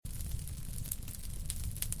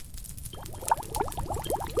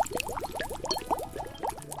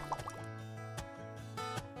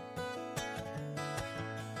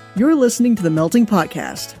You're listening to The Melting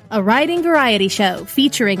Podcast, a writing variety show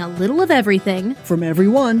featuring a little of everything from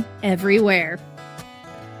everyone, everywhere.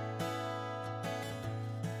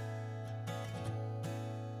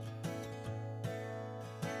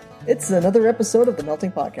 It's another episode of The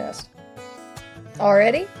Melting Podcast.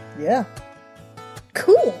 Already? Yeah.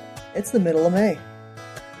 Cool. It's the middle of May.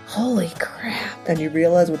 Holy crap. And you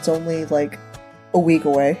realize it's only like a week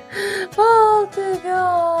away.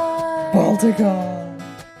 Balticon!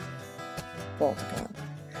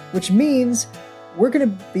 Which means we're going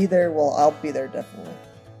to be there. Well, I'll be there definitely.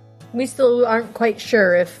 We still aren't quite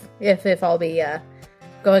sure if I'll be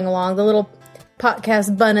going along. The little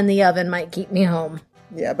podcast bun in the oven might keep me home.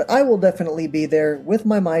 Yeah, but I will definitely be there with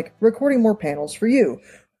my mic, recording more panels for you.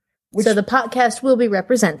 So the podcast will be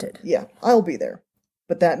represented. Yeah, I'll be there.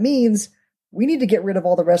 But that means we need to get rid of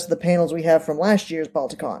all the rest of the panels we have from last year's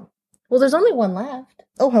Balticon. Well, there's only one left.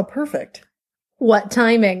 Oh, how perfect. What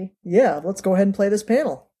timing? Yeah, let's go ahead and play this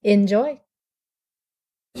panel. Enjoy.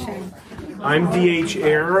 I'm D.H.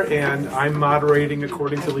 Air, and I'm moderating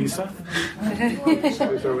according to Lisa.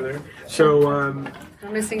 Who's over there? So, we're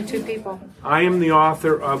missing two people. I am the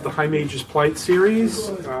author of the High Mage's Plight series.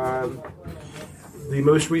 The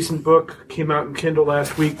most recent book came out in Kindle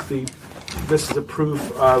last week. This is a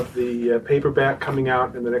proof of the paperback coming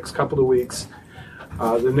out in the next couple of weeks.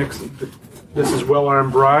 This is Well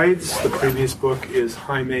Armed Brides. The previous book is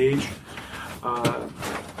High Mage.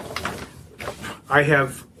 I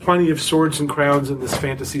have plenty of swords and crowns in this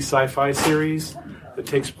fantasy sci-fi series that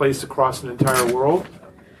takes place across an entire world.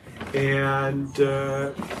 And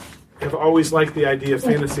I've always liked the idea of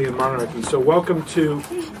fantasy and monarchy. So welcome to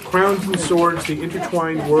Crowns and Swords, the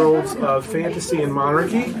Intertwined Worlds of Fantasy and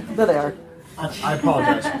Monarchy. There they are. I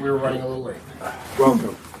apologize. We were running a little late.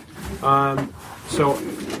 Welcome. So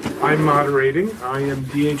I'm moderating. I am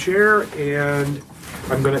D.H. Air, and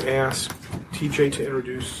I'm going to ask TJ to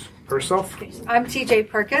introduce herself. I'm TJ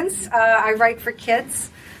Perkins. I write for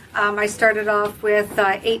kids. I started off with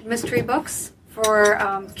 8 mystery books for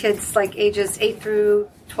kids like ages 8 through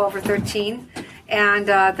 12 or 13. And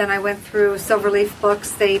then I went through Silverleaf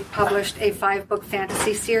Books. They published a 5-book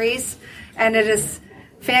fantasy series. And it is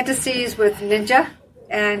fantasies with ninja.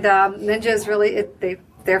 And ninja is really,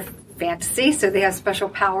 they're fantasy, so they have special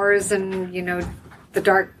powers and, the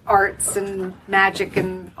dark arts and magic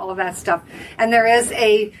and all of that stuff. And there is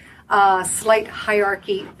a slight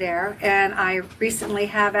hierarchy there. And I recently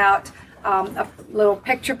have out a little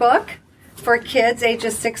picture book for kids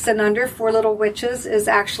ages 6 and under. 4 Little Witches is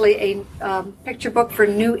actually a picture book for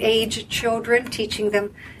new age children, teaching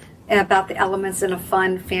them about the elements in a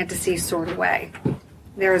fun fantasy sort of way.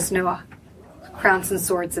 There is no crowns and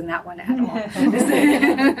swords in that one at all.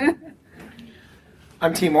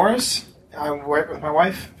 I'm T. Morris. I'm with my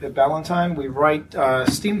wife, Pip Ballantyne. We write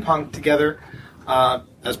steampunk together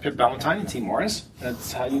as Pip Ballantyne and T. Morris.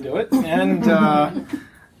 That's how you do it. And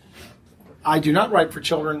I do not write for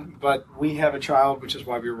children, but we have a child, which is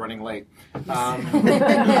why we were running late.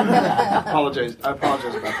 I apologize about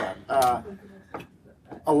that.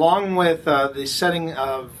 Along with the setting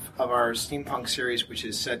of our steampunk series, which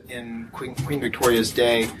is set in Queen Victoria's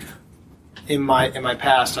day, in my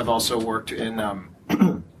past, I've also worked in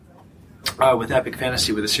with epic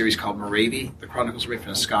fantasy with a series called Moravia, The Chronicles of Rafe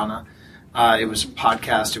and Ascana. It was a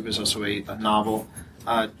podcast. It was also a novel,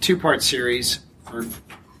 2-part series.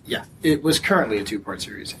 It was currently a 2-part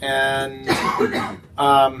series, and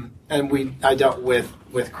I dealt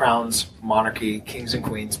with crowns, monarchy, kings and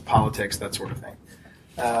queens, politics, that sort of thing.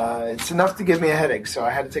 It's enough to give me a headache, so I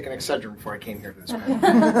had to take an Excedrin before I came here to this point.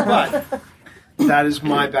 But that is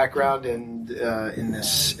my background in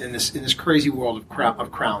this crazy world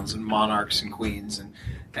of crowns and monarchs and queens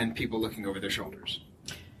and people looking over their shoulders.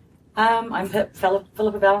 I'm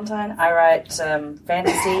Philippa Ballantyne. I write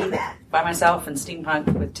fantasy by myself and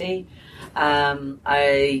steampunk with T.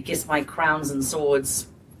 I guess my crowns and swords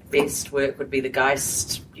best work would be the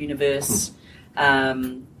Geist universe,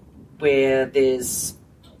 where there's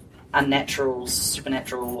unnatural,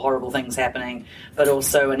 supernatural, horrible things happening, but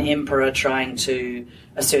also an emperor trying to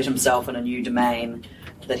assert himself in a new domain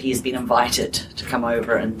that he's been invited to come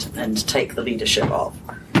over and take the leadership of.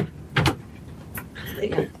 There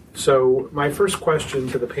you go. So my first question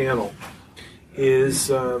to the panel is,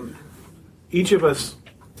 each of us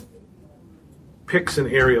picks an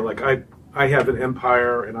area. Like I have an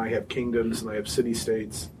empire, and I have kingdoms, and I have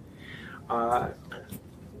city-states.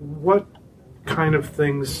 What kind of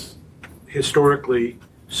things historically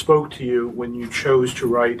spoke to you when you chose to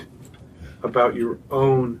write about your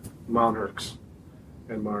own monarchs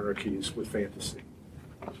and monarchies with fantasy?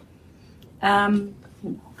 I'll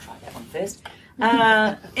try that one first.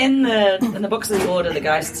 In the Books of the Order, the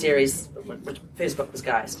Geist series, which first book was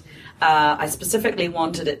Geist, I specifically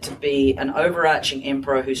wanted it to be an overarching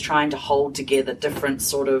emperor who's trying to hold together different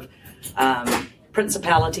sort of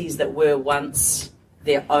principalities that were once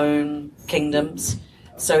their own kingdoms.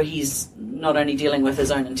 So he's not only dealing with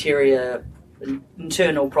his own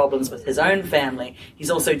internal problems with his own family, he's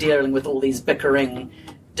also dealing with all these bickering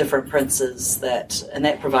different princes and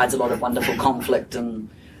that provides a lot of wonderful conflict and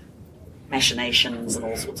machinations and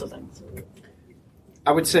all sorts of things.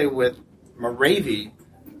 I would say with Moravi,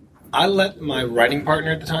 I let my writing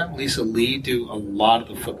partner at the time, Lisa Lee, do a lot of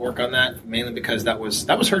the footwork on that, mainly because that was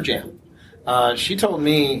her jam. She told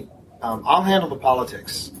me, "I'll handle the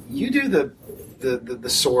politics. You do the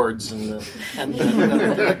swords and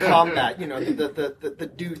the combat,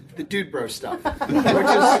 the dude bro stuff,"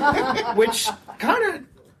 which kind of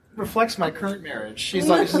reflects my current marriage. She's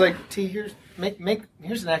like, T, here's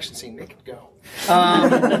an action scene, make it go.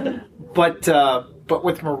 But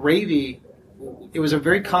with Moravi, it was a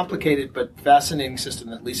very complicated but fascinating system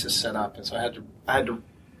that Lisa set up, and so I had to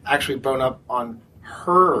actually bone up on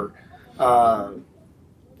her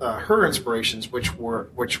inspirations, which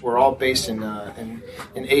were all based in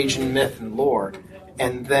age and myth and lore.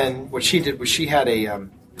 And then what she did was she had a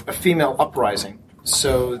female uprising,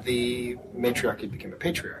 so the matriarchy became a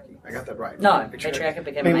patriarchy. I got that right. No, matriarchy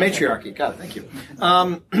became a matriarchy. Got it. Thank you.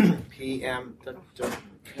 PM.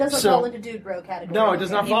 Doesn't fall into dude bro category. No, it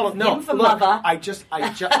does not follow. No, for look, mother. I just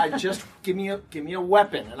give me a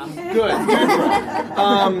weapon and I'm good.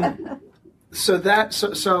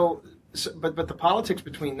 But the politics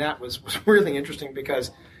between that was really interesting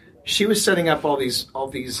because she was setting up all these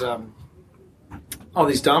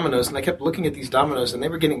dominoes, and I kept looking at these dominoes, and they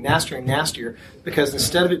were getting nastier and nastier because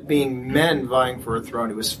instead of it being men vying for a throne,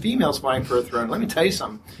 it was females vying for a throne. Let me tell you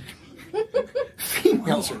something.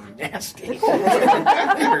 Females are nasty.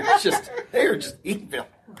 they are just evil.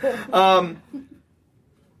 Now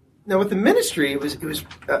with the ministry, it was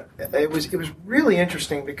really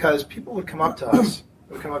interesting because people would come up to us.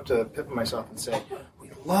 They would come up to Pip and myself and say, "We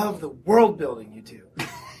love the world building you do.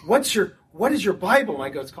 What is your Bible?" And I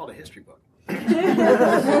go, "It's called a history book."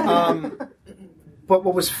 But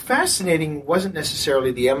what was fascinating wasn't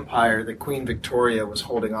necessarily the empire that Queen Victoria was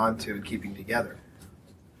holding on to and keeping together.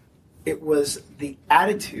 It was the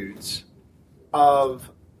attitudes of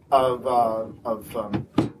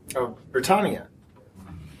Britannia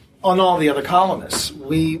on all the other colonists.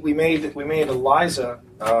 We made Eliza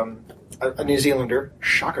a New Zealander,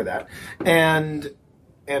 shocker that, and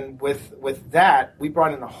with that we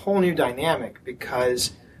brought in a whole new dynamic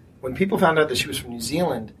because when people found out that she was from New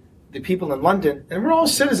Zealand, the people in London, and we're all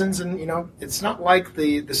citizens, and it's not like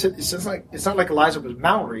it's not like Eliza was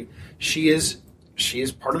Maori. She is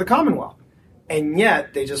part of the Commonwealth, and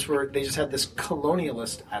yet they just had this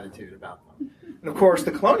colonialist attitude about them. And of course,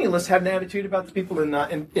 the colonialists had an attitude about the people in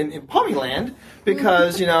Pommyland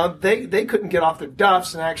because they couldn't get off their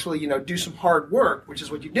duffs and actually do some hard work, which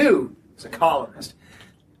is what you do as a colonist.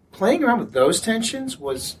 Playing around with those tensions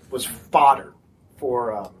was fodder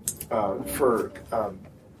for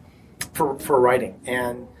writing,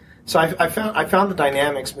 and so I found the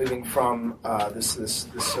dynamics moving from this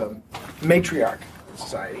matriarch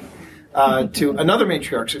society to another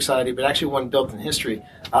matriarch society, but actually one built in history.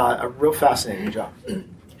 A real fascinating job.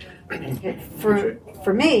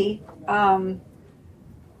 For me,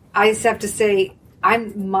 I just have to say,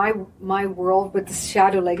 my world with the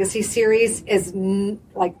Shadow Legacy series is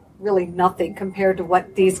like really nothing compared to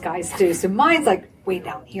what these guys do. So mine's like way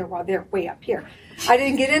down here while they're way up here. I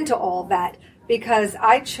didn't get into all that because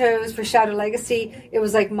I chose for Shadow Legacy, it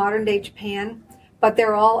was like modern day Japan, but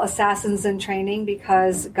they're all assassins in training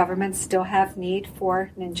because governments still have need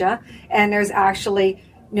for ninja. And there's actually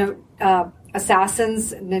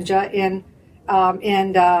assassins, ninja in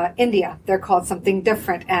India. They're called something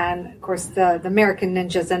different. And of course the American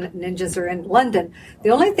ninjas are in London.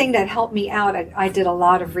 The only thing that helped me out, I did a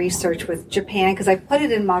lot of research with Japan because I put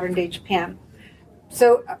it in modern day Japan.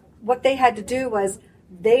 So what they had to do was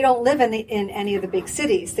they don't live in any of the big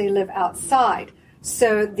cities. They live outside.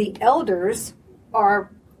 So the elders are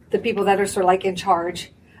the people that are sort of like in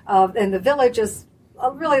charge of, and the village is a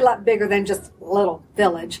really lot bigger than just a little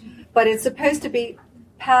village. But it's supposed to be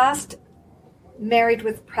past married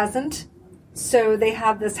with present. So they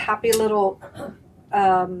have this happy little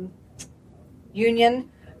union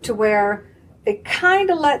to where they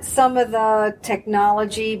kind of let some of the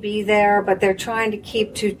technology be there, but they're trying to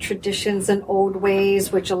keep to traditions and old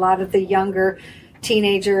ways, which a lot of the younger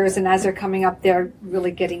teenagers, and as they're coming up, they're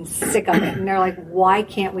really getting sick of it. And they're like, why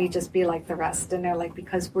can't we just be like the rest? And they're like,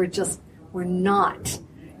 because we're not.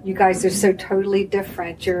 you guys are so totally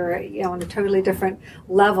different. You're on a totally different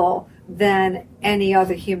level than any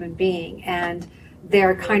other human being, and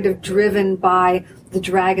they're kind of driven by the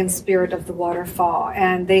dragon spirit of the waterfall,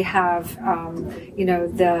 and they have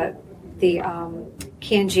the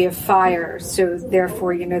kanji of fire, so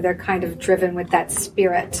therefore they're kind of driven with that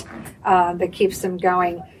spirit that keeps them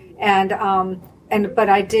going. But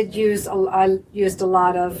I used a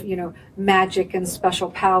lot of magic and special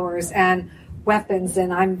powers and weapons,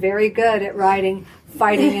 and I'm very good at writing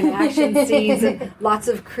fighting and action scenes and lots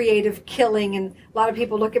of creative killing, and a lot of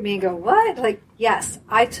people look at me and go, what? Like, yes,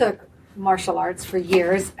 I took martial arts for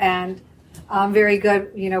years, and I'm very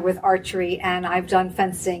good with archery, and I've done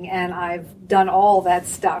fencing, and I've done all that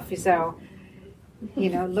stuff, so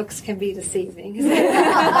looks can be deceiving.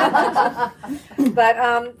 But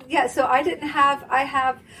so I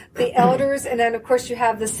have the elders, and then of course you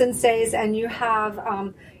have the senseis, and you have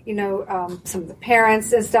some of the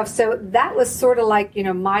parents and stuff. So that was sort of like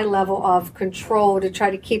my level of control, to try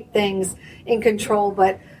to keep things in control.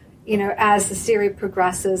 But as the series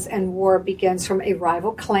progresses and war begins from a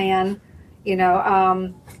rival clan,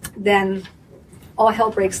 then all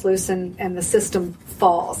hell breaks loose, and the system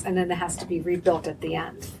falls, and then it has to be rebuilt at the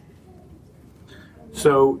end.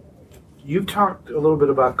 So you talked a little bit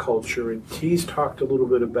about culture, and T's talked a little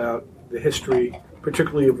bit about the history,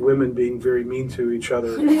 particularly of women being very mean to each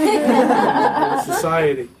other in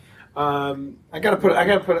society. I gotta put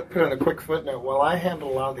in a quick footnote. While I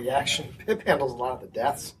handle a lot of the action, Pip handles a lot of the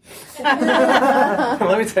deaths.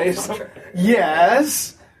 Let me tell you something.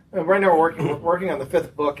 Yes. Right now we're working on the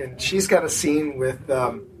 5th book, and she's got a scene with,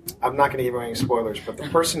 I'm not going to give you any spoilers, but the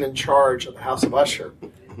person in charge of the House of Usher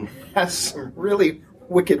has some really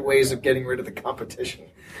wicked ways of getting rid of the competition.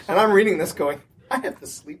 And I'm reading this going, I have to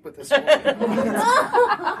sleep with this woman.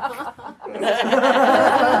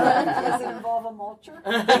 Does it involve a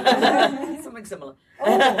mulcher? Something similar.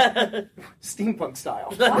 Oh, steampunk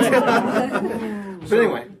style. But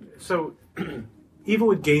anyway. So even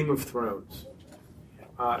with Game of Thrones,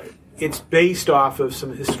 it's based off of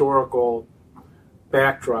some historical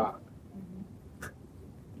backdrop.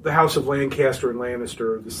 The House of Lancaster and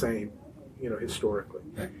Lannister are the same, historically.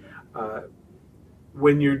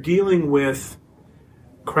 When you're dealing with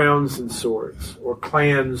crowns and swords, or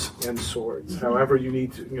clans and swords, however you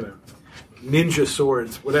need to, ninja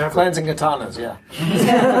swords, whatever. Clans and katanas, yeah.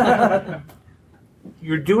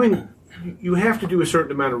 You have to do a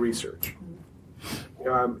certain amount of research.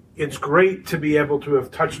 It's great to be able to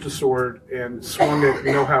have touched a sword and swung it,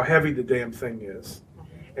 how heavy the damn thing is,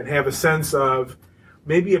 and have a sense of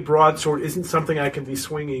maybe a broadsword isn't something I can be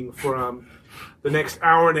swinging from the next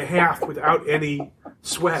hour and a half without any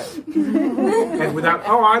sweat. And without,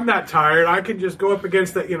 I'm not tired, I can just go up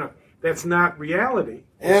against that, that's not reality.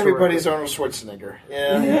 Everybody's Arnold Schwarzenegger.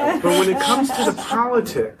 Yeah. But when it comes to the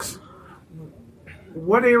politics,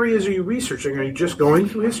 what areas are you researching? Are you just going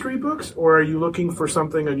through history books, or are you looking for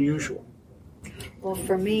something unusual? Well,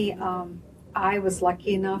 for me, I was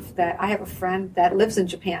lucky enough that I have a friend that lives in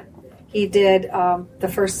Japan. He did the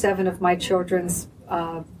first 7 of my children's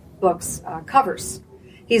books covers.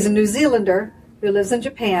 He's a New Zealander who lives in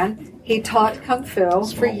Japan. He taught Kung Fu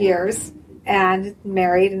for years and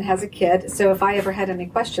married and has a kid. So if I ever had any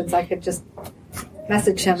questions, I could just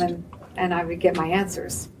message him and I would get my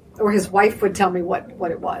answers. Or his wife would tell me what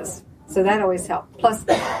it was. So that always helped. Plus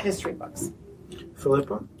the history books.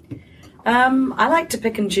 Philippa? I like to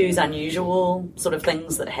pick and choose unusual sort of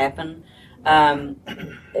things that happen. In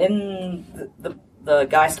the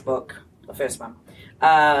Geist book, the first one,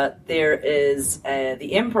 there is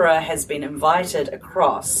the Emperor has been invited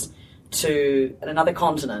across to another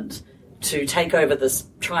continent to take over this,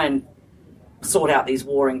 try and sort out these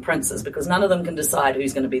warring princes, because none of them can decide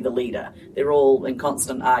who's going to be the leader. They're all in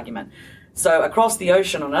constant argument. So across the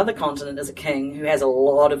ocean on another continent is a king who has a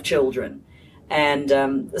lot of children. And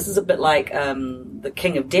this is a bit like the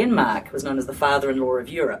King of Denmark, was known as the father-in-law of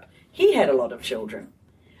Europe. He had a lot of children.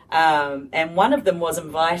 And one of them was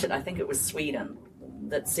invited, I think it was Sweden,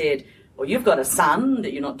 that said, well, you've got a son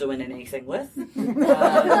that you're not doing anything with.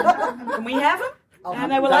 Can we have him?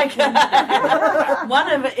 And they were like, one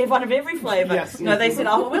of every flavour. Yes, no, they said,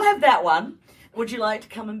 oh, we'll have that one. Would you like to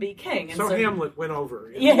come and be king? And so Hamlet went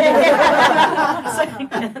over. Yeah.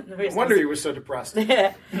 No wonder he was so depressed.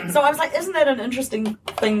 Yeah. So I was like, isn't that an interesting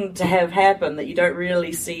thing to have happen that you don't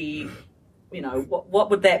really see,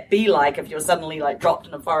 what would that be like if you're suddenly like dropped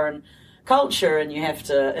in a foreign culture and you have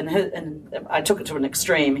to, and I took it to an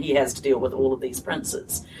extreme, he has to deal with all of these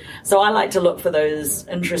princes. So I like to look for those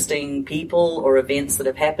interesting people or events that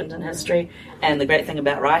have happened in history, and the great thing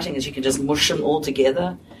about writing is you can just mush them all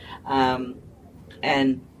together,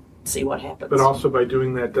 and see what happens. But also by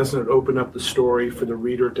doing that, doesn't it open up the story for the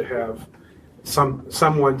reader to have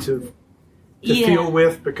someone to feel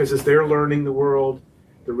with? Because as they're learning the world,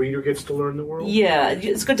 the reader gets to learn the world. Yeah,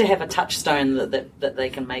 it's good to have a touchstone that they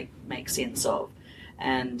can make sense of,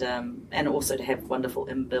 and also to have wonderful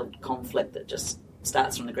inbuilt conflict that just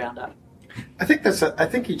starts from the ground up. I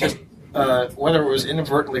think you just whether it was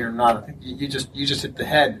inadvertently or not, I think you just hit the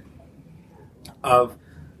head of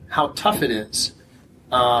how tough it is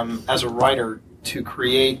as a writer to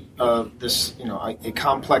create this a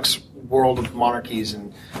complex world of monarchies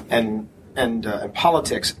and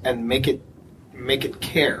politics and make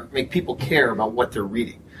people care about what they're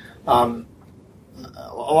reading.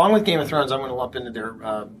 Along with Game of Thrones, I'm going to lump into their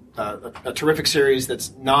a terrific series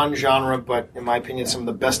that's non-genre, but in my opinion, some of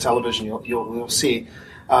the best television you'll see.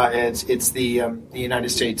 It's the United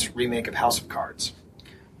States remake of House of Cards.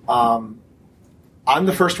 I'm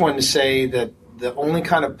the first one to say that the only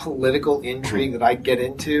kind of political intrigue that I get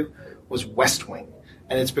into was West Wing,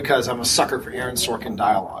 and it's because I'm a sucker for Aaron Sorkin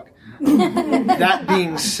dialogue. That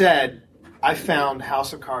being said, I found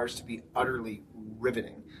House of Cards to be utterly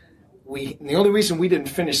riveting. The only reason we didn't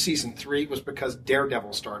finish season 3 was because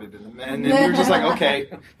Daredevil started in them, and we were just like, okay,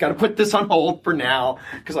 got to put this on hold for now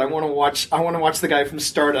because I want to watch the guy from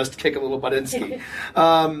Stardust kick a little Budinsky.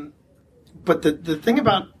 But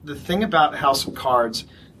the thing about House of Cards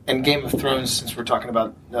and Game of Thrones, since we're talking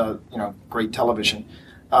about great television,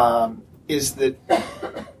 is that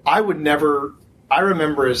I remember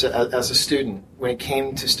as a student when it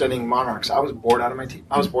came to studying monarchs, I was bored out of my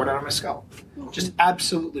skull, just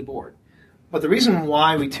absolutely bored. But the reason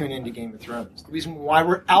why we tune into Game of Thrones, the reason why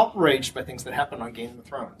we're outraged by things that happen on Game of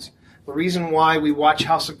Thrones, the reason why we watch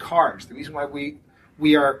House of Cards, the reason why we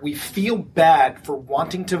feel bad for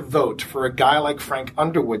wanting to vote for a guy like Frank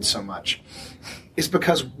Underwood so much, is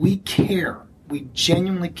because we care. We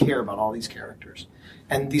genuinely care about all these characters.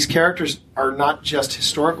 And these characters are not just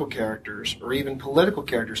historical characters or even political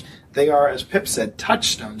characters. They are, as Pip said,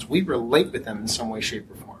 touchstones. We relate with them in some way,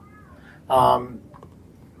 shape, or form.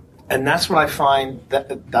 And that's what I find,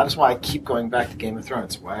 that is why I keep going back to Game of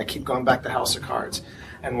Thrones, why I keep going back to House of Cards,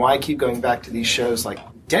 and why I keep going back to these shows like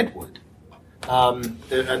Deadwood. Another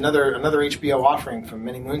HBO offering from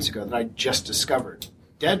many moons ago that I just discovered.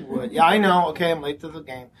 Deadwood. Yeah, I know. Okay, I'm late to the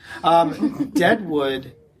game.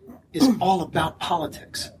 Deadwood is all about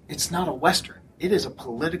politics. It's not a Western. It is a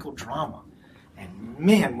political drama. And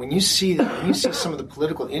man, when you see some of the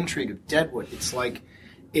political intrigue of Deadwood, it's like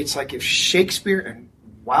if Shakespeare and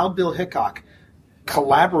Wild Bill Hickok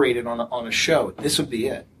collaborated on a show, this would be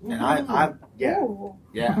it. And and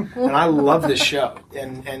I love this show.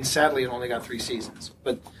 And sadly, it only got 3 seasons.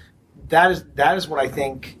 But that is what I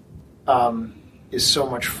think is so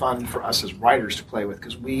much fun for us as writers to play with,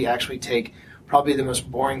 because we actually take probably the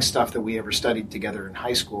most boring stuff that we ever studied together in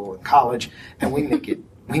high school and college, and we make it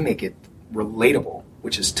relatable,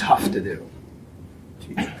 which is tough to do.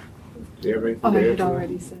 I had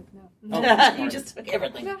already said no. You just took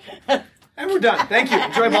everything. And we're done. Thank you.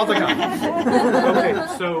 Enjoy Balticon.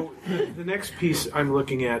 Okay, so the next piece I'm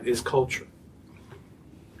looking at is culture.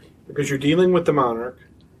 Because you're dealing with the monarch.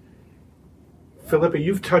 Philippa,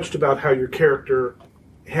 you've touched about how your character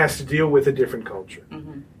has to deal with a different culture.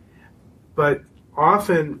 Mm-hmm. But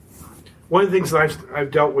often, one of the things that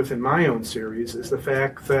I've dealt with in my own series is the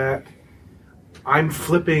fact that I'm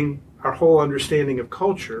flipping our whole understanding of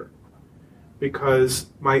culture because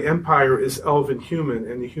my empire is elven human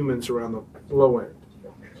and the humans are on the low end.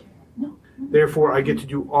 Therefore, I get to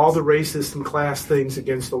do all the racist and class things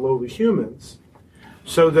against the lowly humans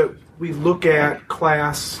so that we look at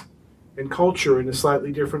class and culture in a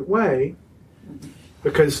slightly different way,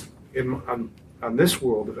 because on this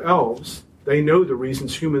world of elves, they know the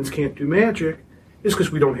reasons humans can't do magic is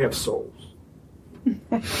because we don't have souls.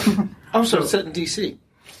 Also, it's set in D.C.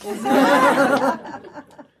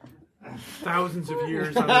 Thousands of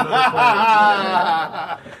years on another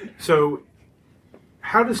planet. So,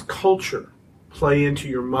 how does culture play into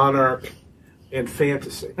your monarch and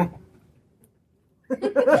fantasy? Is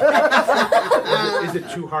it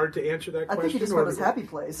too hard to answer that question? I think he just went his happy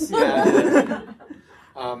place. Yeah.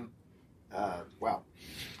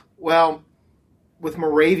 Well, with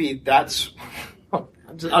Moravia, that's...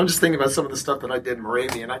 I'm just thinking about some of the stuff that I did in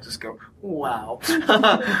Moravia, and I just go, wow.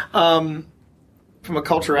 From a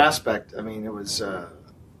culture aspect, I mean, it was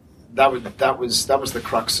that was the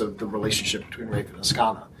crux of the relationship between Rafe and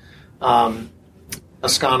Ascana.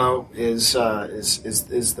 Ascana is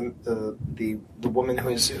the woman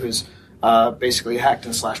who's basically hacked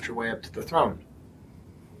and slashed her way up to the throne.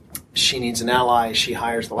 She needs an ally. She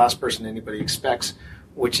hires the last person anybody expects,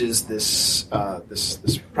 which is this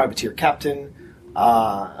privateer captain,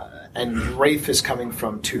 and Rafe is coming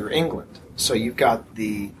from Tudor England. So you've got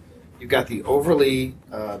the overly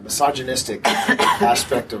misogynistic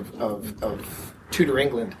aspect of Tudor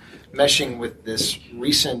England meshing with this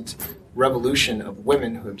recent revolution of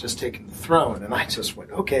women who have just taken the throne, and I just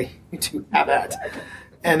went, okay, you two have at.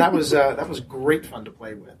 And that was great fun to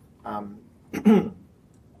play with.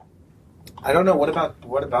 I don't know. What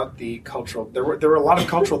about the cultural? There were a lot of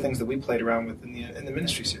cultural things that we played around with in the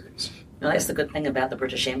Ministry series. Well, that's the good thing about the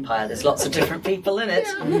British Empire. There's lots of different people in it.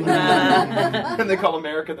 And they call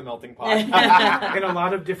America the melting pot. And a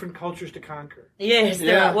lot of different cultures to conquer. Yes.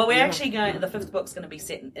 Yeah. Well, we're actually going. The 5th book's going to be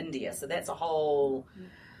set in India, so that's a whole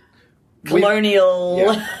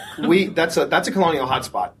colonial. That's a colonial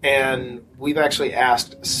hotspot, and we've actually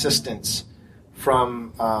asked assistance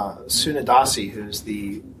from Sunadasi, who's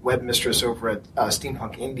the web mistress over at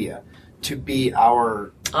Steampunk India, to be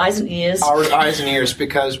our eyes and ears,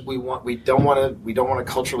 because we don't want to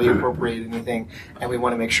culturally appropriate anything, and we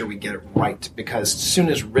want to make sure we get it right, because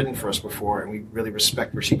Suna's written for us before, and we really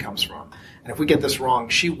respect where she comes from. And if we get this wrong,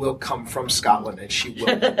 she will come from Scotland and she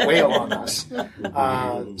will wail on us.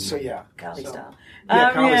 So yeah, Carly style.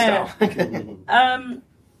 Carly style.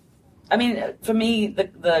 I mean, for me,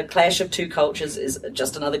 the clash of two cultures is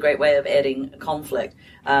just another great way of adding conflict.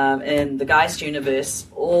 In the Geist universe,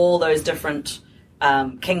 all those different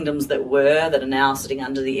kingdoms that are now sitting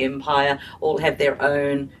under the Empire, all have their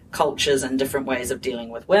own cultures and different ways of dealing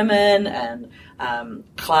with women and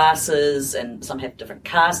classes, and some have different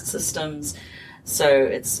caste systems. So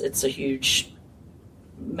it's a huge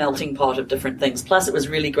melting pot of different things. Plus, it was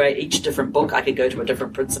really great. Each different book, I could go to a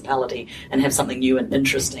different principality and have something new and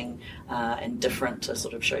interesting and different to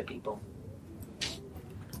sort of show people.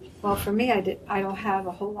 Well, for me, I don't have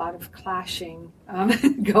a whole lot of clashing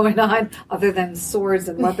going on other than swords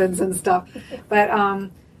and weapons and stuff. But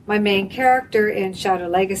my main character in Shadow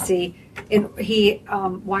Legacy, he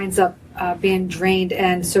winds up being drained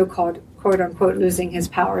and so-called quote-unquote losing his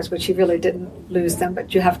powers, which he really didn't lose them,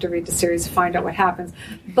 but you have to read the series to find out what happens.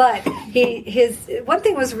 But his one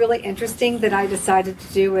thing was really interesting that I decided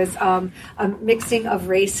to do was a mixing of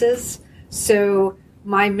races. So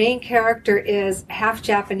my main character is half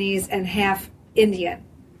Japanese and half Indian,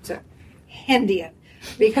 so Hindian,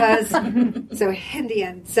 because so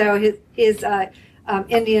Hindian. So his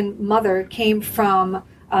Indian mother came from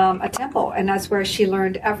a temple, and that's where she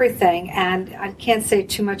learned everything. And I can't say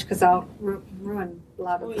too much because I'll ruin a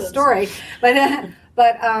lot of the story.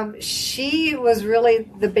 But she was really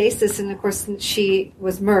the basis, and of course she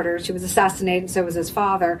was murdered. She was assassinated, and so was his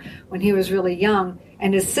father when he was really young.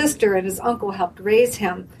 And his sister and his uncle helped raise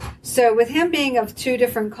him. So with him being of two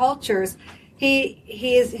different cultures,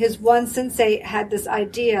 his one sensei had this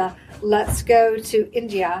idea: let's go to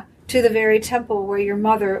India, to the very temple where your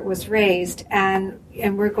mother was raised, and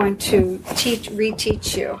we're going to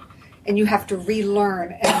reteach you, and you have to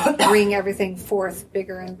relearn and bring everything forth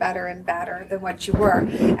bigger and better than what you were.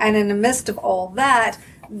 And in the midst of all that,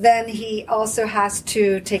 then he also has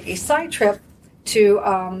to take a side trip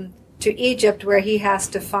to Egypt, where he has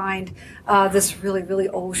to find this really, really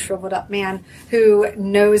old, shriveled up man who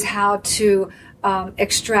knows how to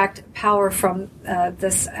extract power from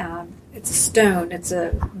this. It's a stone. It's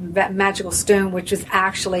a magical stone, which is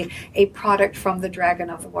actually a product from the dragon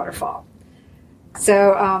of the waterfall.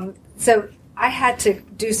 So I had to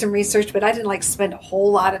do some research, but I didn't spend a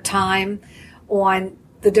whole lot of time on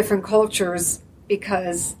the different cultures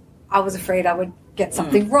because I was afraid I would get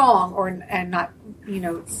something wrong and not,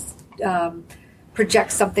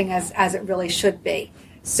 project something as it really should be.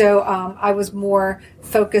 So I was more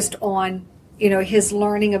focused on his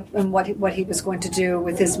learning and what he was going to do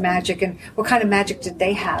with his magic, and what kind of magic did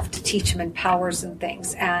they have to teach him, and powers and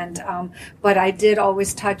things. And but I did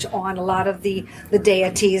always touch on a lot of the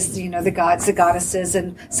deities, the gods, the goddesses,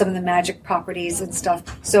 and some of the magic properties and stuff.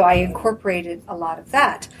 So I incorporated a lot of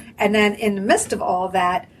that. And then in the midst of all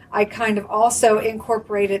that, I kind of also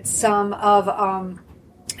incorporated some of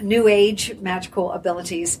New Age magical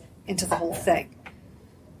abilities into the whole thing.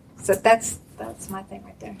 So that's my thing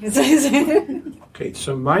right there. Okay,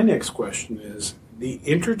 so my next question is, the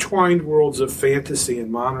intertwined worlds of fantasy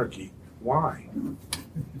and monarchy, why?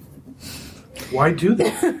 Why do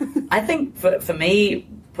they? I think for me,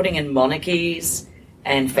 putting in monarchies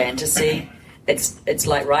and fantasy, it's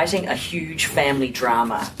like writing a huge family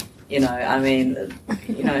drama.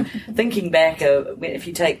 Thinking back, if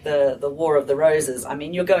you take the War of the Roses,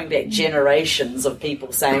 you're going back generations of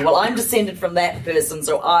people saying, well, I'm descended from that person,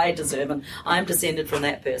 so I deserve, and I'm descended from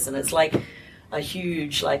that person. It's like a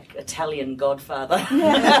huge like Italian Godfather,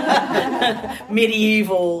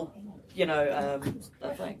 medieval,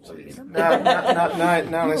 thing.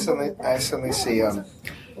 Now I suddenly see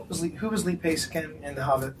who was Lee Pace again in The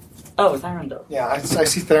Hobbit? Oh, Thranduil. Yeah, I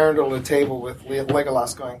see Thranduil at a table with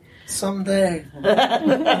Legolas going, "Someday,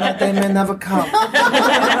 that day may never come."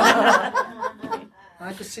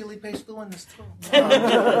 I could see Lee Pace doing this too.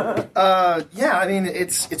 Yeah, I mean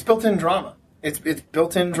it's built-in drama. It's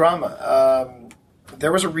built-in drama.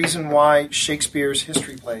 There was a reason why Shakespeare's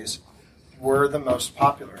history plays were the most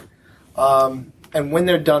popular, and when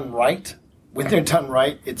they're done right,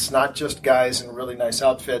 it's not just guys in really nice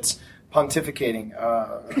outfits pontificating.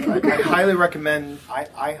 I highly recommend.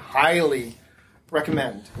 I highly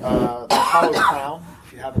recommend The Hollow Crown.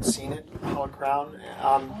 If you haven't seen it, The Hollow Crown.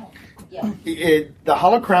 The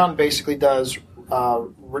Hollow Crown basically does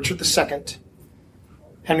Richard II,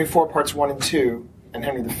 Henry IV parts 1 and 2, and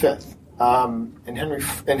Henry V. In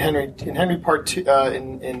Henry Part 2,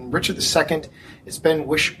 in Richard II, it's Ben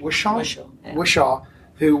Whishaw,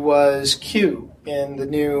 who was Q in the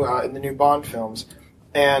new Bond films,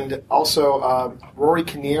 and also Rory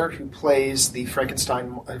Kinnear, who plays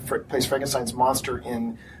Frankenstein's monster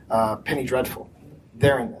in Penny Dreadful.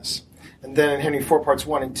 They're in this. And then in Henry IV parts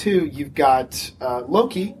 1 and 2, you've got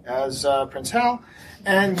Loki as Prince Hal,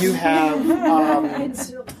 and you have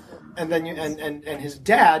and then and his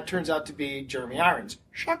dad turns out to be Jeremy Irons.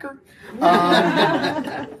 Shocker.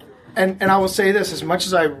 And I will say this: as much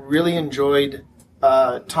as I really enjoyed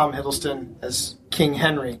Tom Hiddleston as King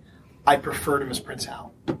Henry, I preferred him as Prince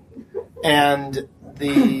Hal. And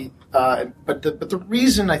but the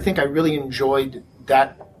reason I think I really enjoyed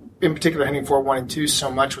that, in particular Henry IV 1 and 2 so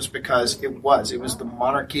much, was because it was the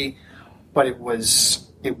monarchy, but it was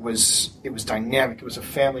dynamic. It was a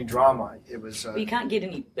family drama. It was. You can't get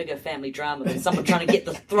any bigger family drama than someone trying to get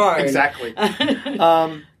the throne. Exactly.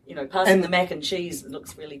 Passing the mac and cheese that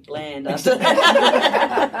looks really bland. After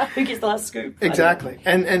who gets the last scoop? Exactly.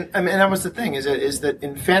 And I mean, that was the thing is that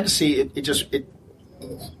in fantasy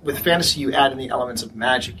with fantasy you add in the elements of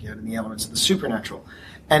magic, you add in the elements of the supernatural,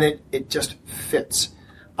 and it just fits.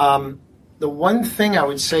 The one thing I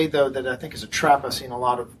would say, though, that I think is a trap I've seen a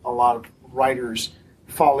lot of writers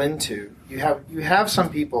fall into. You have some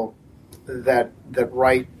people that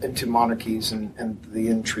write into monarchies and the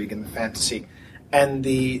intrigue and the fantasy, and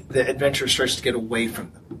the adventure starts to get away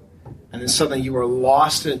from them, and then suddenly you are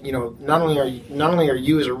lost. Not only are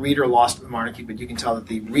you as a reader lost in the monarchy, but you can tell that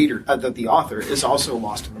the reader, that the author is also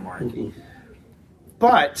lost in the monarchy. Mm-hmm.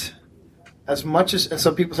 But as much as, and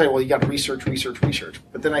some people say, well, you got to research,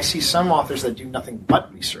 but then I see some authors that do nothing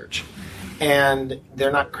but research, and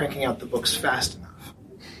they're not cranking out the books fast enough,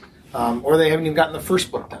 or they haven't even gotten the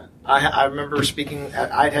first book done. I remember speaking,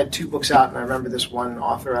 I'd had 2 books out, and I remember this one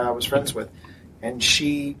author I was friends with, and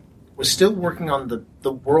she was still working on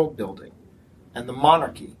the world building and the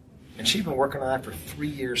monarchy, and she'd been working on that for 3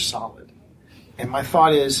 years solid. And my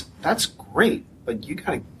thought is, that's great, but you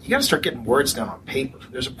gotta start getting words down on paper.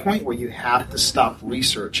 There's a point where you have to stop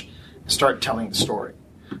research and start telling the story.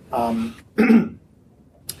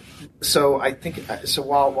 So I think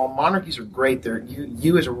while monarchies are great,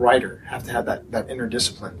 you as a writer have to have that inner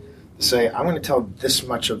discipline to say, I'm going to tell this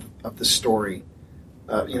much of the story,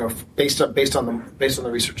 based on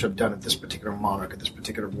the research I've done of this particular monarch, of this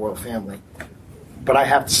particular royal family. But I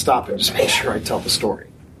have to stop and just make sure I tell the story.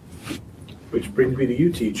 Which brings me to you,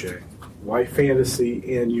 TJ. Why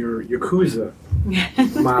fantasy in your Yakuza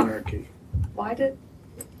monarchy? Why did?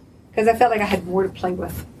 Because I felt like I had more to play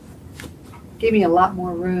with. Gave me a lot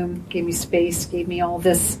more room, gave me space, gave me all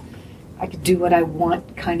this, I could do what I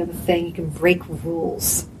want kind of a thing. You can break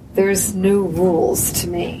rules. There's no rules to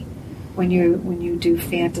me when you do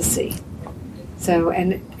fantasy. So,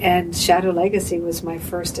 and Shadow Legacy was my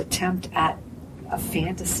first attempt at a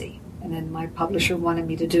fantasy. And then my publisher wanted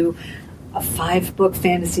me to do a 5-book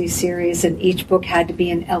fantasy series, and each book had to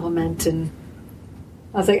be an element. And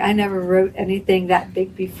I was like, I never wrote anything that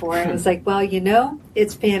big before. I was like, well,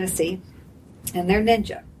 it's fantasy, and they're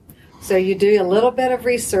ninja. So you do a little bit of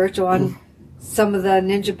research on some of the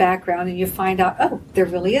ninja background, and you find out, oh, there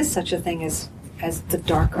really is such a thing as the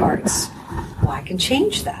dark arts. Well, I can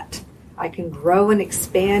change that. I can grow and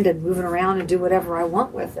expand and move it around and do whatever I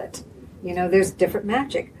want with it. There's different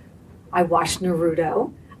magic. I watched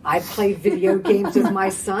Naruto. I play video games with my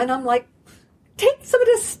son. I'm like, take some of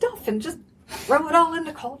this stuff and just throw it all in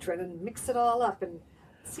the cauldron and mix it all up and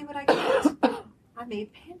see what I get. I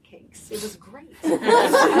made pancakes. It was great. Ninja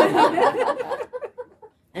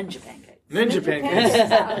pancakes. Ninja pancakes.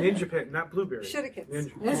 Ninja pancakes, not blueberry. Shurikens.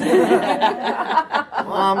 Ninja.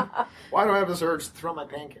 Mom, why do I have this urge to throw my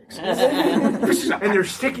pancakes? And they're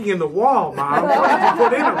sticking in the wall, Mom. What did you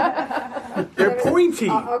put in them? They're pointy.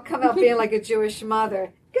 I'll come out being like a Jewish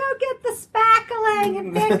mother. Go get the spackling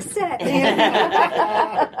and fix it.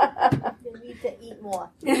 You need to eat more.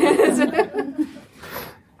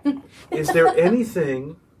 Is there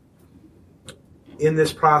anything in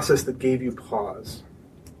this process that gave you pause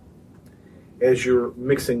as you're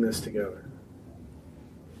mixing this together?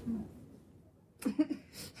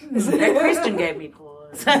 That question gave me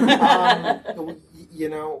pause.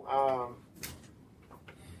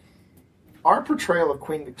 Our portrayal of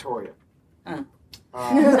Queen Victoria.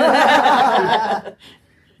 Our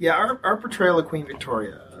portrayal of Queen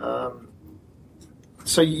Victoria.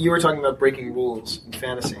 So you were talking about breaking rules in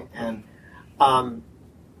fantasy, and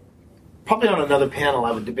probably on another panel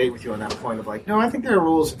I would debate with you on that point of like, no, I think there are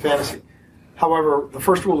rules in fantasy. However, the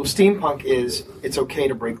first rule of steampunk is it's okay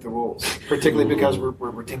to break the rules, particularly because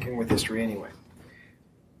we're tinkering with history anyway.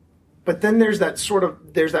 But then there's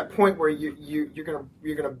that point where you're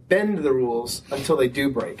gonna bend the rules until they do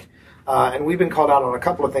break. And we've been called out on a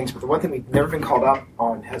couple of things, but the one thing we've never been called out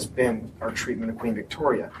on has been our treatment of Queen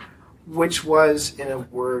Victoria, which was, in a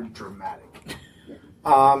word, dramatic.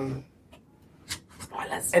 And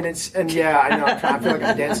yeah, I know. I feel like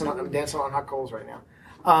I'm dancing on hot coals right now.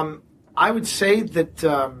 I would say that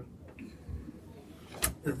the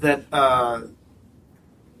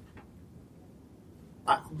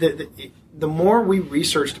more we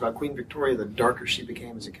researched about Queen Victoria, the darker she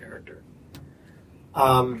became as a character.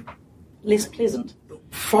 Less pleasant.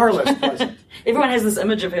 Far less pleasant. Everyone has this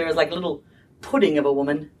image of her as like a little pudding of a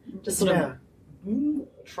woman, just sort of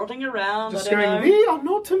trotting around. Just I don't going, know. we are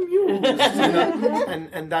not immune.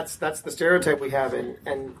 And that's the stereotype we have.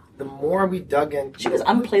 And the more we dug in, She was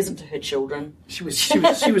unpleasant to her children. She was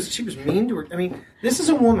mean to her. I mean, this is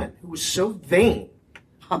a woman who was so vain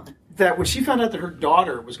that when she found out that her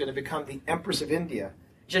daughter was going to become the Empress of India,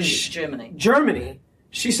 Germany.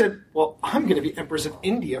 She said, well, I'm going to be Empress of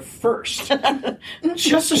India first.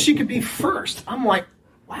 Just so she could be first. I'm like,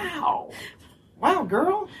 wow,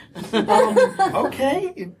 girl.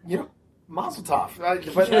 Okay, mazel tov.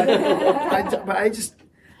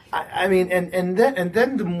 And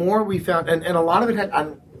then the more we found, and a lot of it had,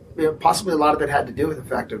 possibly a lot of it had to do with the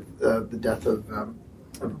fact of the death of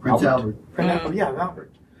Prince Albert.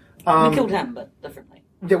 Albert. We killed him, but differently.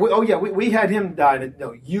 We had him die.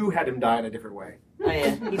 You had him die in a different way. Oh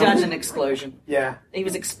yeah, he died in an explosion. Yeah, he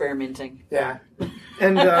was experimenting. Yeah,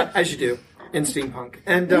 and as you do in steampunk,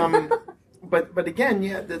 and but again,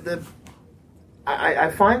 yeah,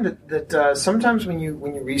 I find that sometimes when you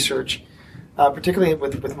research, particularly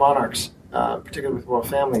with monarchs, particularly with royal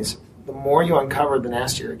families, the more you uncover, the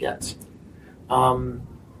nastier it gets. And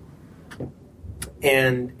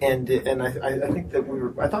I think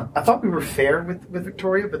that I thought we were fair with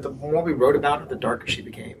Victoria, but the more we wrote about her, the darker she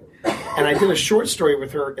became. And I did a short story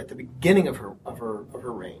with her at the beginning of her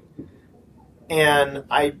reign, and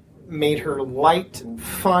I made her light and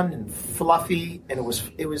fun and fluffy, and it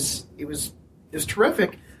was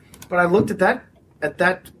terrific. But I looked at that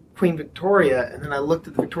Queen Victoria, and then I looked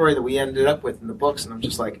at the Victoria that we ended up with in the books, and I'm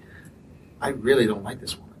just like, I really don't like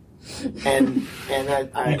this woman. And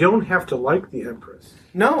I you don't have to like the Empress.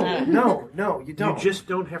 No, you don't. You just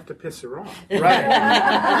don't have to piss her off. Right.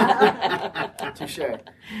 Touche.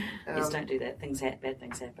 Just don't do that. Bad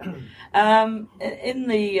things happen. In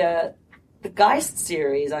the Geist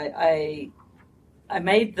series, I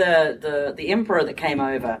made the emperor that came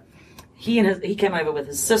over. He came over with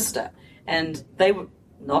his sister, and they were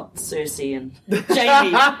not Cersei and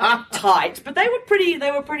Jamie tight, but they were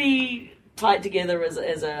pretty tight together as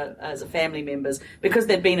a family members, because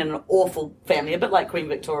they'd been in an awful family, a bit like Queen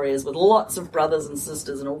Victoria's, with lots of brothers and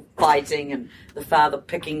sisters and all fighting, and the father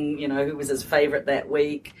picking who was his favourite that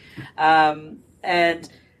week, and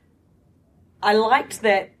I liked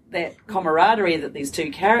that camaraderie that these two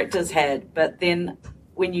characters had. But then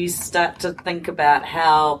when you start to think about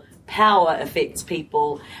how power affects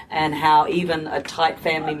people, and how even a tight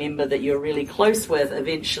family member that you're really close with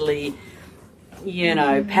eventually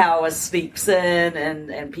power sweeps in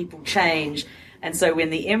and people change. And so when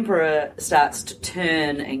the emperor starts to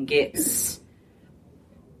turn and gets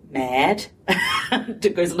mad,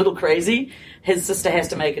 goes a little crazy, his sister has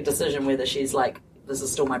to make a decision whether she's like, this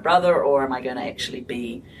is still my brother, or am I going to actually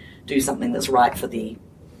do something that's right for the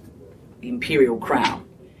imperial crown.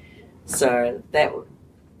 So that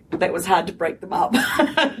was hard to break them up,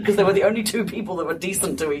 because they were the only two people that were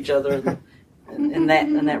decent to each other. in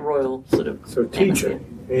that royal sort of. So, teacher,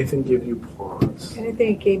 anything give you pause? And I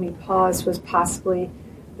think it gave me pause was possibly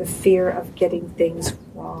the fear of getting things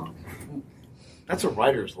wrong. That's a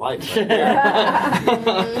writer's life. Right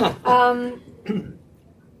there.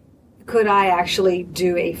 Could I actually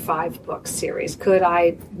do a 5-book series? Could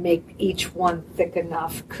I make each one thick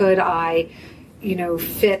enough? Could I,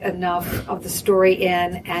 fit enough of the story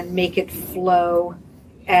in and make it flow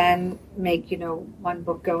and make, one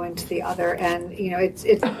book go into the other? And,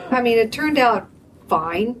 it turned out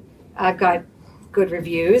fine. I got good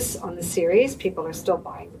reviews on the series. People are still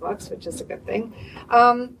buying the books, which is a good thing.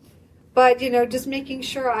 But, just making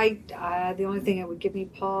sure the only thing that would give me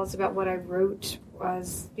pause about what I wrote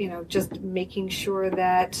was, just making sure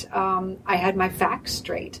that I had my facts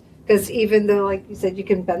straight. Because even though, like you said, you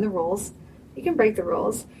can bend the rules, you can break the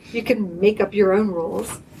rules, you can make up your own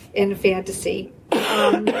rules in fantasy.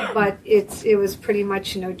 But it was pretty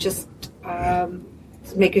much, just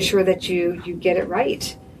making sure that you get it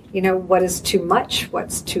right. What is too much,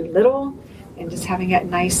 what's too little, and just having that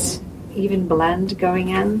nice, even blend going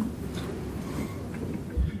in.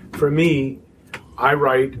 For me, I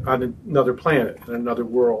write on another planet, in another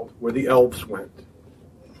world, where the elves went.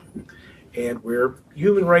 And where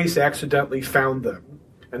human race accidentally found them.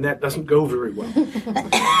 And that doesn't go very well.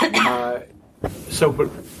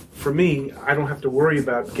 But for me, I don't have to worry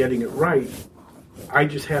about getting it right. I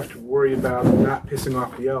just have to worry about not pissing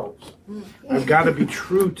off the elves. I've got to be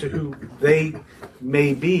true to who they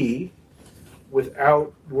may be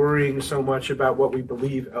without worrying so much about what we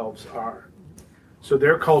believe elves are. So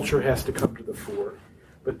their culture has to come to the fore.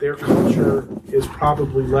 But their culture is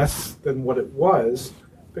probably less than what it was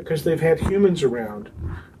because they've had humans around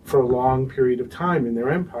for a long period of time in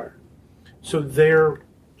their empire. So they're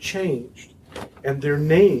changed. And their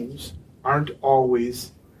names aren't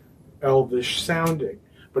always elvish sounding.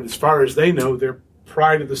 But as far as they know, they're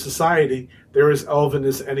pride of the society. They're as elven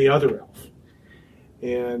as any other elf.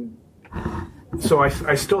 And so I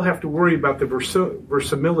still have to worry about the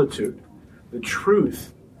verisimilitude, the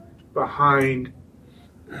truth behind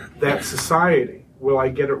that society. Will I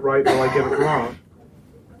get it right? Will I get it wrong?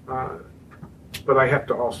 But I have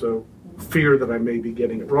to also fear that I may be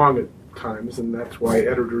getting it wrong at times, and that's why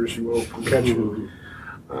editors you hope will catch it.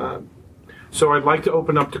 So I'd like to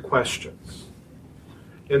open up to questions.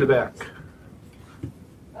 In the back.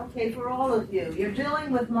 Okay, for all of you, you're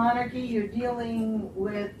dealing with monarchy, you're dealing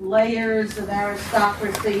with layers of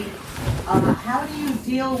aristocracy. How do you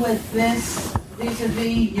deal with this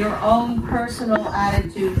vis-a-vis your own personal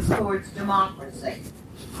attitudes towards democracy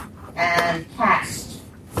and caste?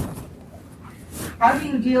 How do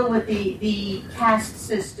you deal with the caste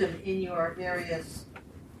system in your various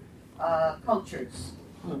cultures?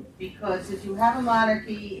 Because if you have a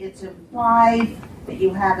monarchy, it's implied that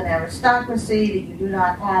you have an aristocracy, that you do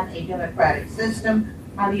not have a democratic system.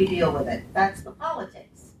 How do you deal with it? That's the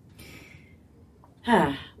politics.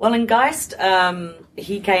 Well, in Geist,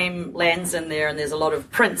 lands in there, and there's a lot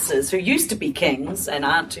of princes who used to be kings and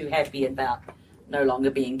aren't too happy about no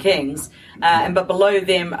longer being kings. But below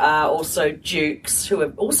them are also dukes who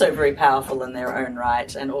are also very powerful in their own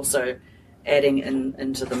right and also adding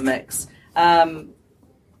into the mix.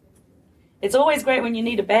 It's always great when you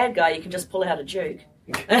need a bad guy, you can just pull out a duke.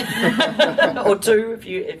 Or two if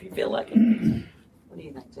you feel like it. What do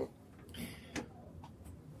you think, Ted?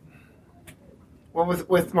 Well,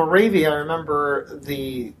 with Moravia, I remember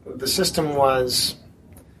the system was,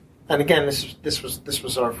 and again, this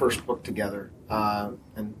was our first book together,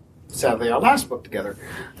 and sadly our last book together.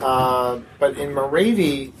 But in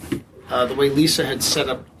Moravia, the way Lisa had set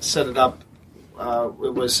it up,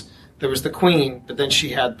 it was. There was the queen, but then she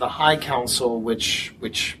had the High Council, which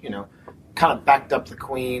kind of backed up the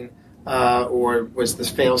queen, or was this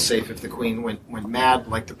failsafe if the queen went mad,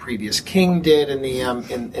 like the previous king did in the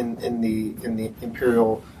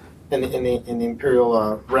imperial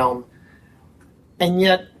realm. And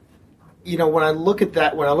yet, when I look at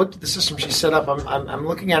that, when I looked at the system she set up, I'm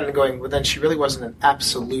looking at it and going, well, then she really wasn't an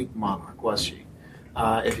absolute monarch, was she?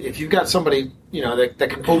 If you've got somebody that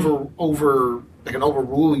can that can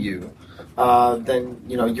overrule you, then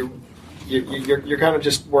you're kind of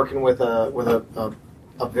just working with a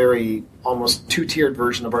very almost 2-tiered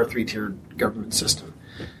version of our 3-tiered government system.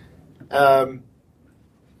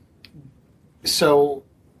 So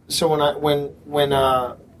when I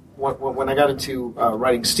got into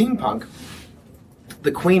writing steampunk,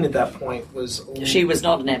 the queen at that point was... She was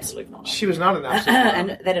not an absolute monarch. She was not an absolute monarch.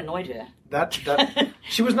 And that annoyed her. That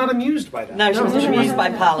she was not amused by that. No, she wasn't amused by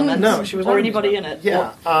Parliament. No, she was not or anybody in it.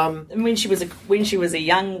 Yeah. When she was a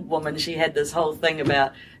young woman, she had this whole thing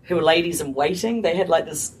about her ladies in waiting. They had like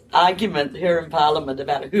this argument here in Parliament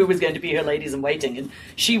about who was going to be her ladies in waiting, and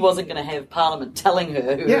she wasn't going to have Parliament telling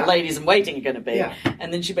her who her ladies in waiting are going to be. Yeah.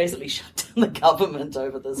 And then she basically shut down the government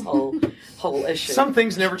over this whole issue. Some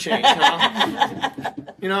things never change,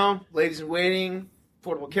 ladies in waiting,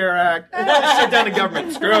 Affordable Care Act, shut down the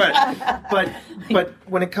government, screw it. But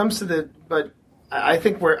when it comes to I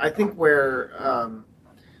think where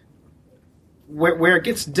it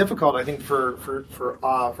gets difficult, I think for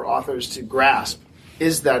authors to grasp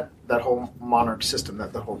is that whole monarch system,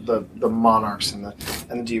 that the monarchs and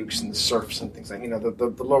the dukes and the serfs and things like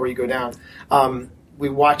the lower you go down. We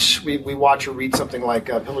watch or read something like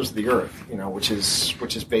Pillars of the Earth, which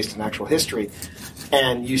is based in actual history,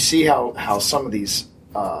 and you see how some of these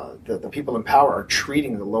the people in power are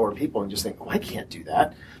treating the lower people and just think, I can't do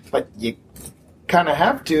that, but you kind of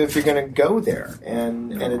have to if you're going to go there,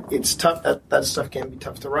 and it's tough. That stuff can be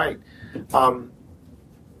tough to write.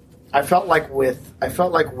 I felt like with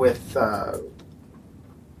the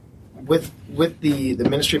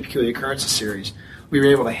Ministry of Peculiar Occurrences series, we were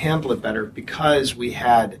able to handle it better because we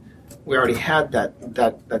already had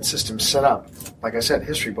that system set up. Like I said,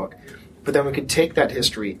 history book, but then we could take that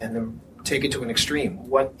history and then take it to an extreme.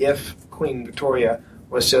 What if Queen Victoria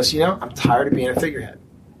was just, I'm tired of being a figurehead.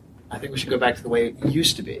 I think we should go back to the way it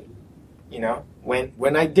used to be.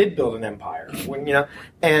 When I did build an empire,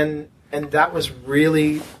 and that was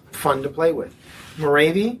really fun to play with.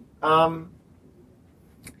 Moravia,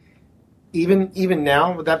 even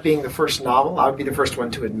now, with that being the first novel, I would be the first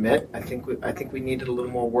one to admit I think we needed a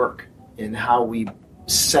little more work in how we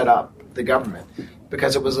set up the government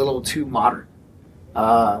because it was a little too modern,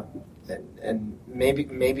 and maybe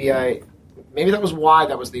that was why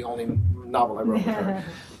that was the only novel I wrote with her,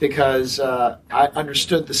 because I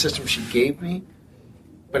understood the system she gave me,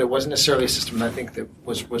 but it wasn't necessarily a system that I think that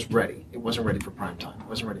was ready. It wasn't ready for prime time. It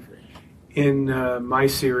wasn't ready for it. In my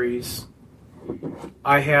series,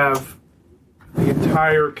 I have the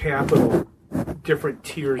entire capital, different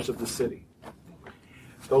tiers of the city.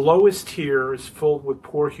 The lowest tier is filled with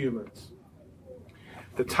poor humans.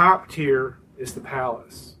 The top tier is the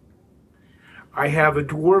palace. I have a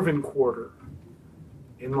dwarven quarter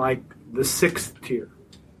in like the 6th tier.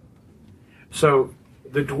 So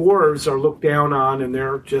the dwarves are looked down on and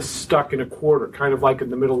they're just stuck in a quarter, kind of like in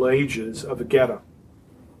the Middle Ages of a ghetto.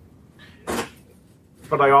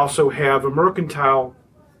 But I also have a mercantile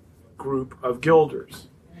group of guilders.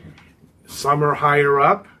 Some are higher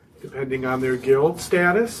up, depending on their guild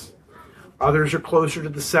status. Others are closer to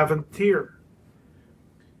the 7th tier.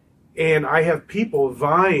 And I have people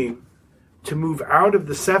vying to move out of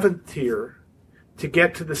the 7th tier to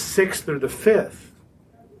get to the 6th or the 5th.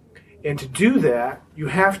 And to do that, you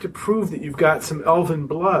have to prove that you've got some elven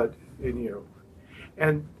blood in you.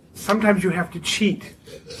 And sometimes you have to cheat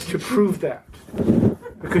to prove that,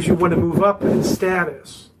 because you want to move up in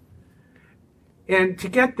status. And to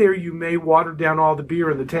get there, you may water down all the beer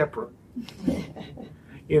in the tap room.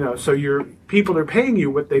 So your people are paying you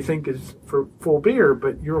what they think is for full beer,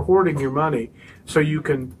 but you're hoarding your money so you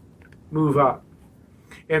can move up.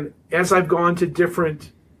 And as I've gone to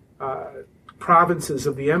different provinces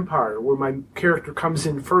of the empire, where my character comes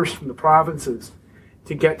in first from the provinces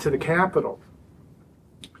to get to the capital,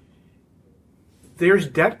 there's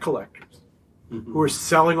debt collectors who are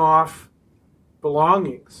selling off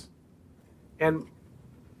belongings. And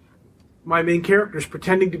my main character is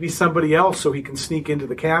pretending to be somebody else so he can sneak into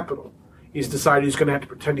the capital. He's decided he's going to have to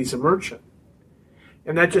pretend he's a merchant.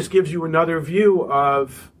 And that just gives you another view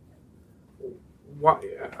of what,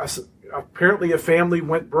 apparently a family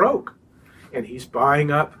went broke, and he's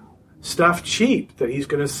buying up stuff cheap that he's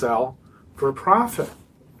going to sell for a profit.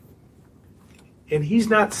 And he's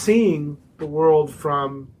not seeing the world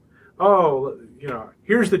from,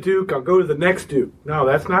 here's the Duke, I'll go to the next Duke. No,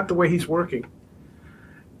 that's not the way he's working.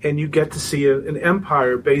 And you get to see an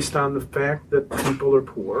empire based on the fact that people are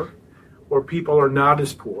poor, or people are not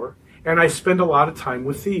as poor. And I spend a lot of time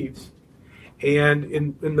with thieves. And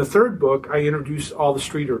in the 3rd book, I introduce all the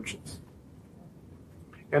street urchins.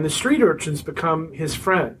 And the street urchins become his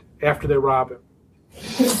friend after they rob him.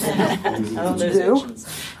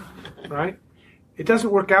 Right? It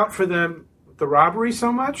doesn't work out for them, the robbery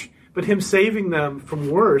so much, but him saving them from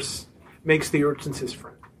worse makes the urchins his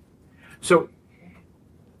friend. So,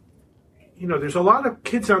 there's a lot of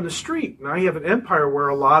kids on the street, and I have an empire where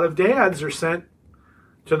a lot of dads are sent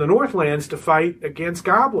to the Northlands to fight against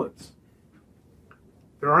goblins.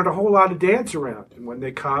 There aren't a whole lot of dads around, and when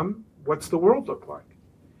they come, what's the world look like?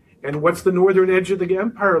 And what's the northern edge of the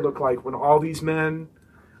empire look like when all these men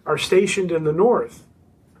are stationed in the north?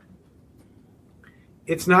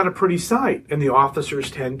 it's not a pretty sight, and the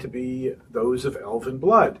officers tend to be those of elven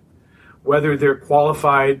blood, whether they're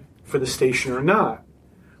qualified for the station or not,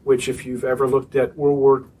 which if you've ever looked at World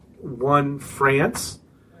War I France,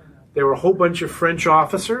 there were a whole bunch of French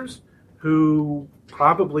officers who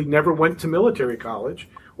probably never went to military college,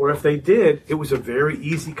 or if they did, it was a very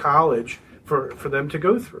easy college for them to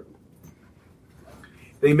go through.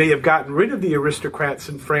 They may have gotten rid of the aristocrats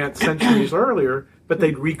in France centuries earlier, but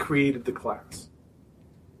they'd recreated the class.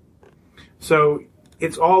 So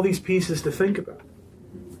it's all these pieces to think about.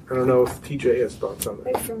 I don't know if TJ has thoughts on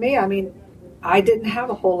that. For me, I mean, I didn't have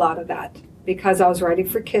a whole lot of that because I was writing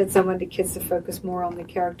for kids. I wanted kids to focus more on the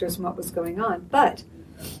characters and what was going on. But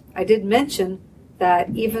I did mention that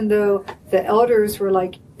even though the elders were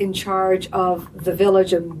like in charge of the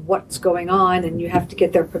village and what's going on, and you have to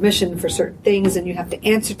get their permission for certain things, and you have to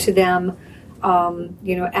answer to them,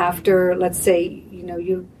 after, let's say,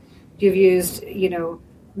 you've used,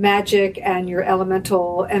 magic and your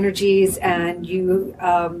elemental energies, and you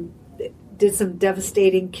did some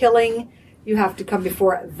devastating killing, you have to come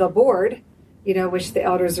before the board, which the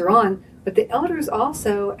elders are on. But the elders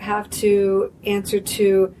also have to answer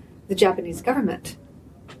to the Japanese government.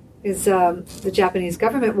 The Japanese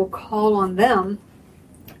government will call on them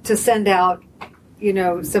to send out,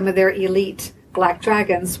 some of their elite black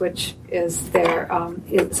dragons, which is their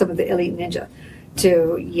some of the elite ninja.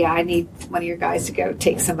 I need one of your guys to go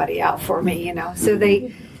take somebody out for me, So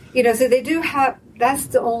they, so they do have. That's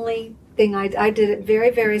the only thing I did it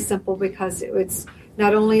very, very simple because it's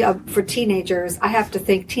not only for teenagers. I have to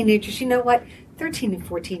think teenagers. You know what? 13 and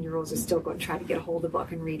 14-year-olds are still going to try to get a hold of the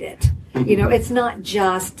book and read it. It's not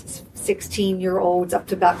just 16-year-olds up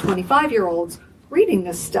to about 25-year-olds reading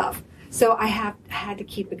this stuff. So I had to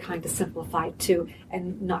keep it kind of simplified too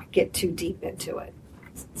and not get too deep into it.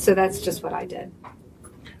 So that's just what I did.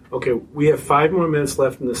 Okay, we have 5 more minutes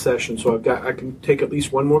left in the session, so I can take at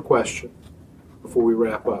least one more question before we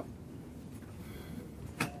wrap up.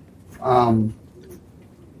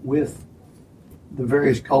 With the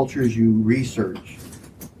various cultures you research,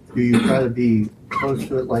 do you try to be close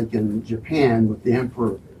to it? Like in Japan with the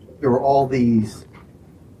emperor, there were all these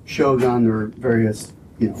shogun or various,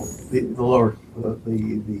 the lower,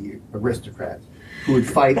 the aristocrats who would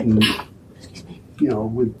fight and,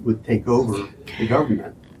 would take over the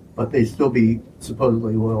government, but they'd still be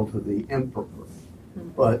supposedly loyal to the emperor.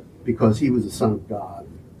 But because he was the son of God,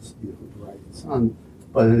 the right son.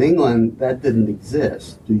 But in England, that didn't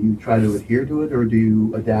exist. Do you try to adhere to it, or do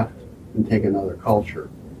you adapt and take another culture?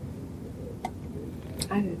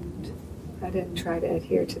 I didn't try to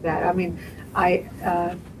adhere to that. I mean, I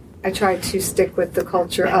tried to stick with the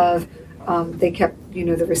culture of they kept,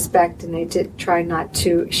 the respect, and they did try not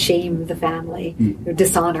to shame the family, or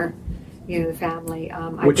dishonor, the family.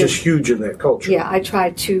 Which is huge in that culture. Yeah, I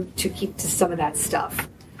tried to keep to some of that stuff,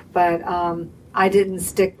 but I didn't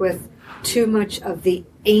stick with too much of the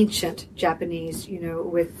ancient Japanese,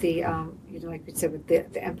 with the, like we said, with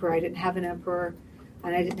the emperor. I didn't have an emperor,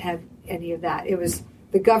 and I didn't have any of that. It was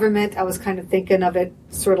the government. I was kind of thinking of it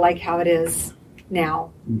sort of like how it is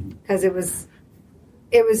now, because it was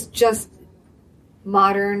just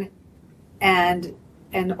modern and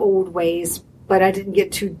old ways, but I didn't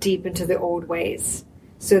get too deep into the old ways,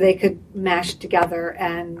 so they could mash together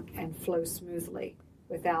and flow smoothly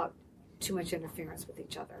without too much interference with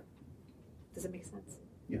each other. Does it make sense?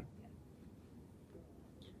 Yeah.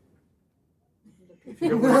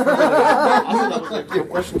 A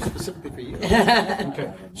question specifically for you.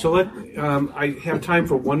 Okay, so I have time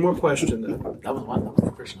for one more question then. That was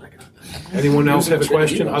the question I got. Anyone else have a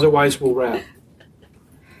question? Otherwise, we'll wrap.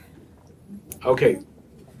 Okay,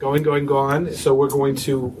 going. So we're going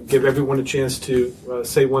to give everyone a chance to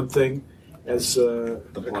say one thing as a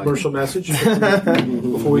commercial message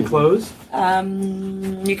before we close.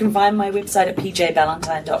 You can find my website at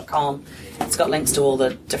pjballantyne.com. It's got links to all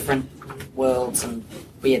the different worlds and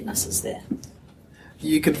weirdnesses there.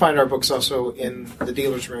 You can find our books also in the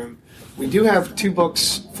dealer's room. We do have 2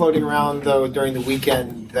 books floating around, though, during the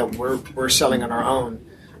weekend that we're selling on our own,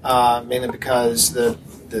 mainly because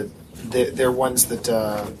they're ones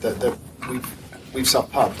that we've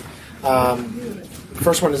self-pubbed.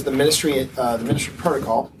 First one is the Ministry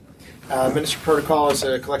Protocol. Ministry Protocol is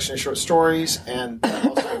a collection of short stories, and that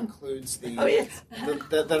also includes the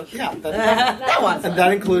that one. And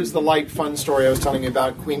that includes the light, fun story I was telling you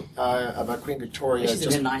about Queen Victoria. She's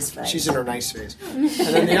in her nice phase. She's in her nice phase. And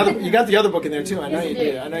then you got the other book in there too. I know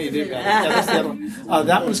you do. Yeah, that's the other one.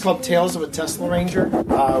 That one's called Tales of a Tesla Ranger.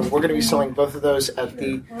 We're going to be selling both of those at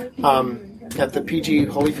the PG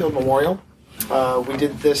Holyfield Memorial. We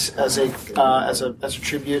did this as a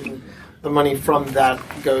tribute, and the money from that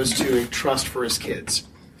goes to a trust for his kids.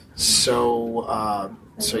 So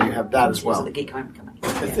you have that as well. The Geek Homecoming.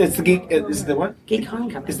 It's the geek. Is the what? Geek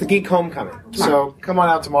Homecoming. It's the Geek Homecoming. So come on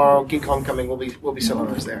out tomorrow. Geek Homecoming. We'll be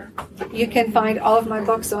selling those there. You can find all of my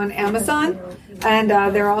books on Amazon, and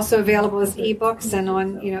they're also available as ebooks and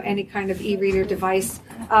on any kind of e-reader device.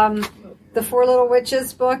 The Four Little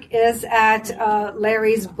Witches book is at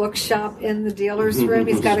Larry's bookshop in the dealer's room.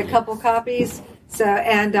 He's got a couple copies. So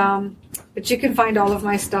but you can find all of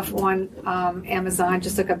my stuff on Amazon.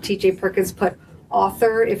 Just look up T.J. Perkins. Put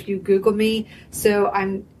author if you Google me. So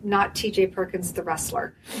I'm not T.J. Perkins the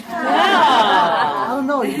wrestler. I don't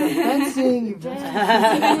know. You've been fencing. You've been...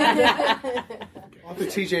 Author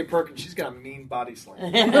T.J. Perkins. She's got a mean body slam.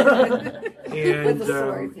 And you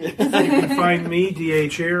can find me,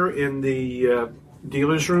 D.H. Air, in the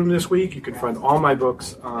dealer's room this week. You can find all my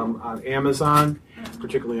books on Amazon,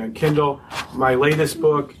 particularly on Kindle. My latest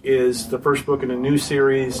book is the first book in a new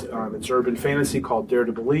series. It's urban fantasy called Dare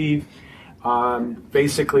to Believe.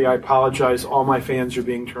 Basically, I apologize. All my fans are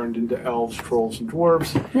being turned into elves, trolls, and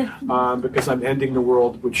dwarves because I'm ending the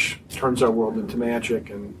world, which turns our world into magic,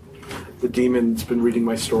 and the demon's been reading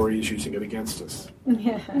my stories, using it against us.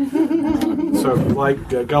 So if you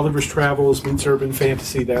like Gulliver's Travels meets urban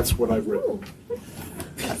fantasy, that's what I've written.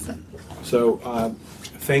 So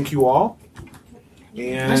thank you all.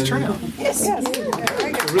 And Nice turnout. Yes.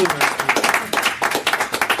 Really nice.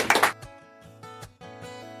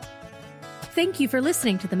 Thank you for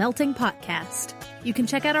listening to the Melting Podcast. You can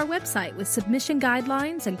check out our website with submission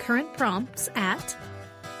guidelines and current prompts at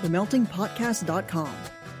themeltingpodcast.com.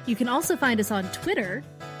 You can also find us on Twitter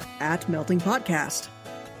 @meltingpodcast.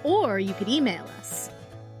 or you could email us.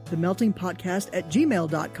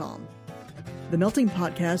 themeltingpodcast@gmail.com. The Melting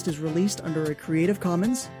Podcast is released under a Creative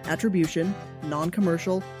Commons, Attribution,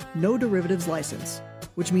 Non-Commercial, No Derivatives license,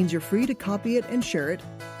 which means you're free to copy it and share it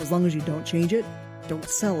as long as you don't change it, don't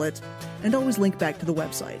sell it, and always link back to the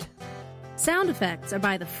website. Sound effects are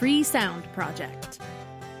by the Free Sound Project.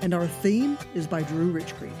 And our theme is by Drew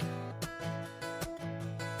Rich Creek.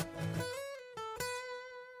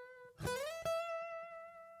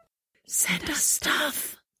 Send us stuff.